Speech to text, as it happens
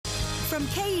From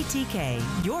KETK,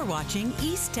 you're watching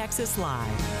East Texas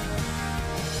Live.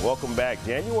 Welcome back.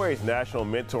 January is National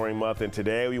Mentoring Month, and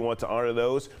today we want to honor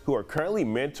those who are currently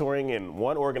mentoring, and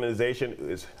one organization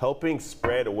is helping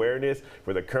spread awareness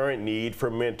for the current need for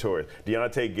mentors.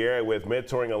 Deontay Garrett with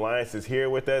Mentoring Alliance is here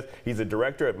with us. He's the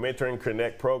director of Mentoring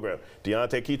Connect program.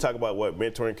 Deontay, can you talk about what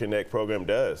Mentoring Connect program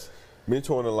does?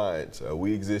 Mentoring Alliance,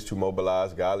 we exist to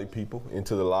mobilize godly people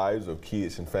into the lives of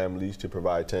kids and families to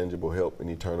provide tangible help and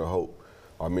eternal hope.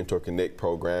 Our Mentor Connect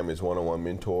program is one-on-one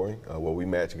mentoring, where we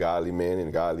match godly men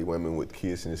and godly women with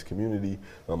kids in this community.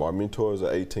 Our mentors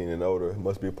are 18 and older,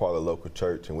 must be a part of the local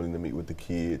church and willing to meet with the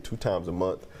kid 2 times a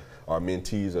month. Our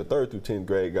mentees are 3rd through 10th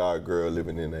grade guy or girl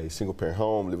living in a single-parent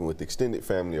home, living with extended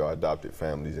family or adopted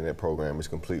families, and that program is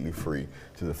completely free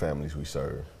to the families we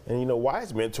serve. And you know, why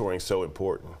is mentoring so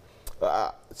important?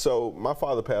 So my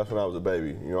father passed when I was a baby.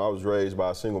 You know, I was raised by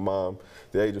a single mom.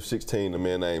 At the age of 16, a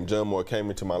man named John Moore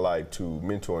came into my life to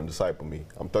mentor and disciple me.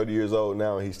 I'm 30 years old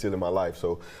now, and he's still in my life.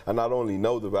 So I not only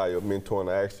know the value of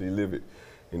mentoring, I actually live it.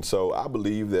 And so I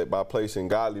believe that by placing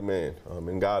godly men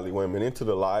and godly women into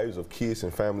the lives of kids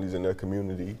and families in their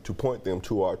community to point them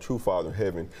to our true Father in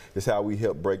heaven is how we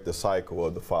help break the cycle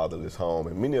of the fatherless home.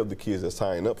 And many of the kids that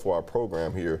sign up for our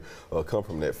program here come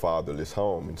from that fatherless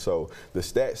home. And so the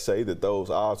stats say that those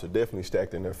odds are definitely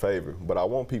stacked in their favor. But I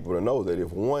want people to know that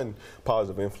if one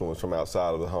positive influence from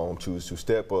outside of the home chooses to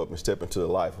step up and step into the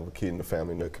life of a kid and a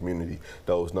family in their community,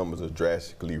 those numbers are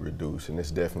drastically reduced. And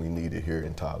it's definitely needed here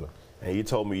in Tyler. And you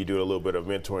told me you do a little bit of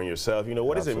mentoring yourself. You know,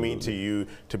 what does it mean to you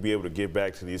to be able to give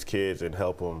back to these kids and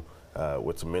help them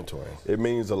with some mentoring? It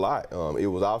means a lot. It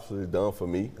was obviously done for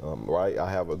me, right? I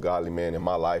have a godly man in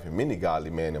my life and many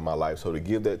godly men in my life. So to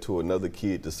give that to another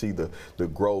kid, to see the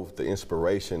growth, the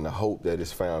inspiration, the hope that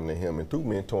is found in him, and through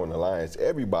Mentoring Alliance,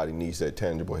 everybody needs that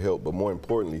tangible help, but more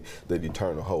importantly, that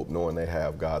eternal hope, knowing they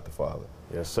have God the Father.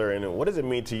 Yes, sir. And what does it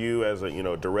mean to you as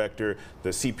a director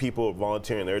to see people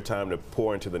volunteering their time to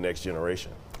pour into the next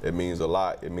generation? It means a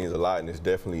lot. It means a lot, and it's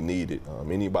definitely needed.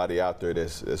 Anybody out there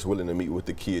that's willing to meet with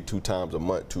the kid 2 times a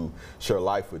month to share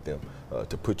life with them,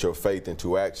 to put your faith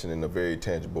into action in a very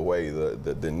tangible way,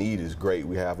 the need is great.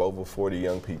 We have over 40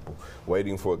 young people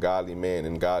waiting for godly men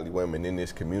and godly women in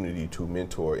this community to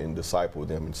mentor and disciple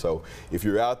them. And so if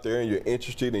you're out there and you're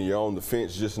interested and you're on the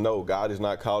fence, just know God is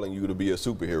not calling you to be a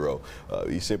superhero.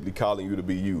 He's simply calling you to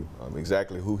be you,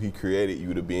 exactly who he created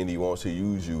you to be, and he wants to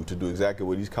use you to do exactly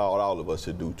what he's called all of us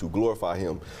to do, to glorify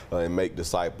him and make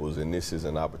disciples, and this is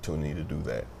an opportunity to do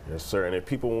that. Yes, sir. And if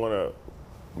people want to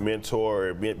mentor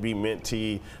or be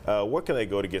mentee, where can they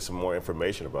go to get some more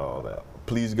information about all that?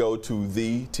 Please go to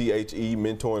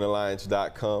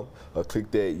mentoringalliance.com.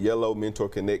 Click that yellow Mentor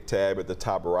Connect tab at the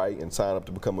top right and sign up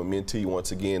to become a mentee.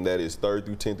 Once again, that is 3rd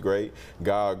through 10th grade,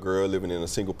 guy or girl living in a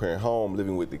single-parent home,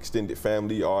 living with extended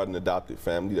family or an adopted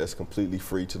family. That's completely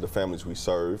free to the families we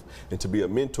serve. And to be a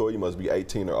mentor, you must be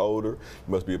 18 or older. You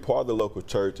must be a part of the local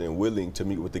church and willing to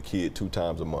meet with the kid 2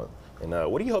 times a month. And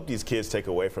what do you hope these kids take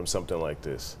away from something like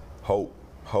this? Hope,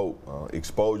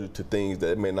 exposure to things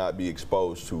that may not be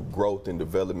exposed to, growth and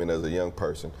development as a young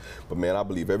person. But man, I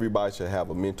believe everybody should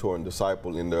have a mentor and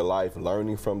disciple in their life,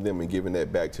 learning from them and giving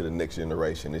that back to the next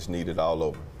generation. It's needed all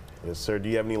over. Yes, sir. Do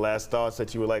you have any last thoughts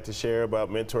that you would like to share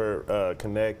about Mentor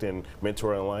Connect and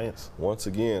Mentor Alliance? Once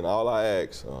again, all I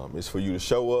ask is for you to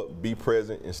show up, be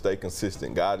present, and stay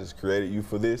consistent. God has created you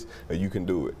for this, and you can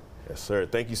do it. Yes, sir.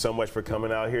 Thank you so much for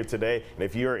coming out here today. And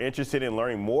if you're interested in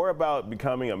learning more about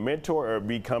becoming a mentor or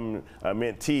becoming a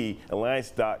mentee,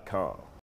 alliance.com.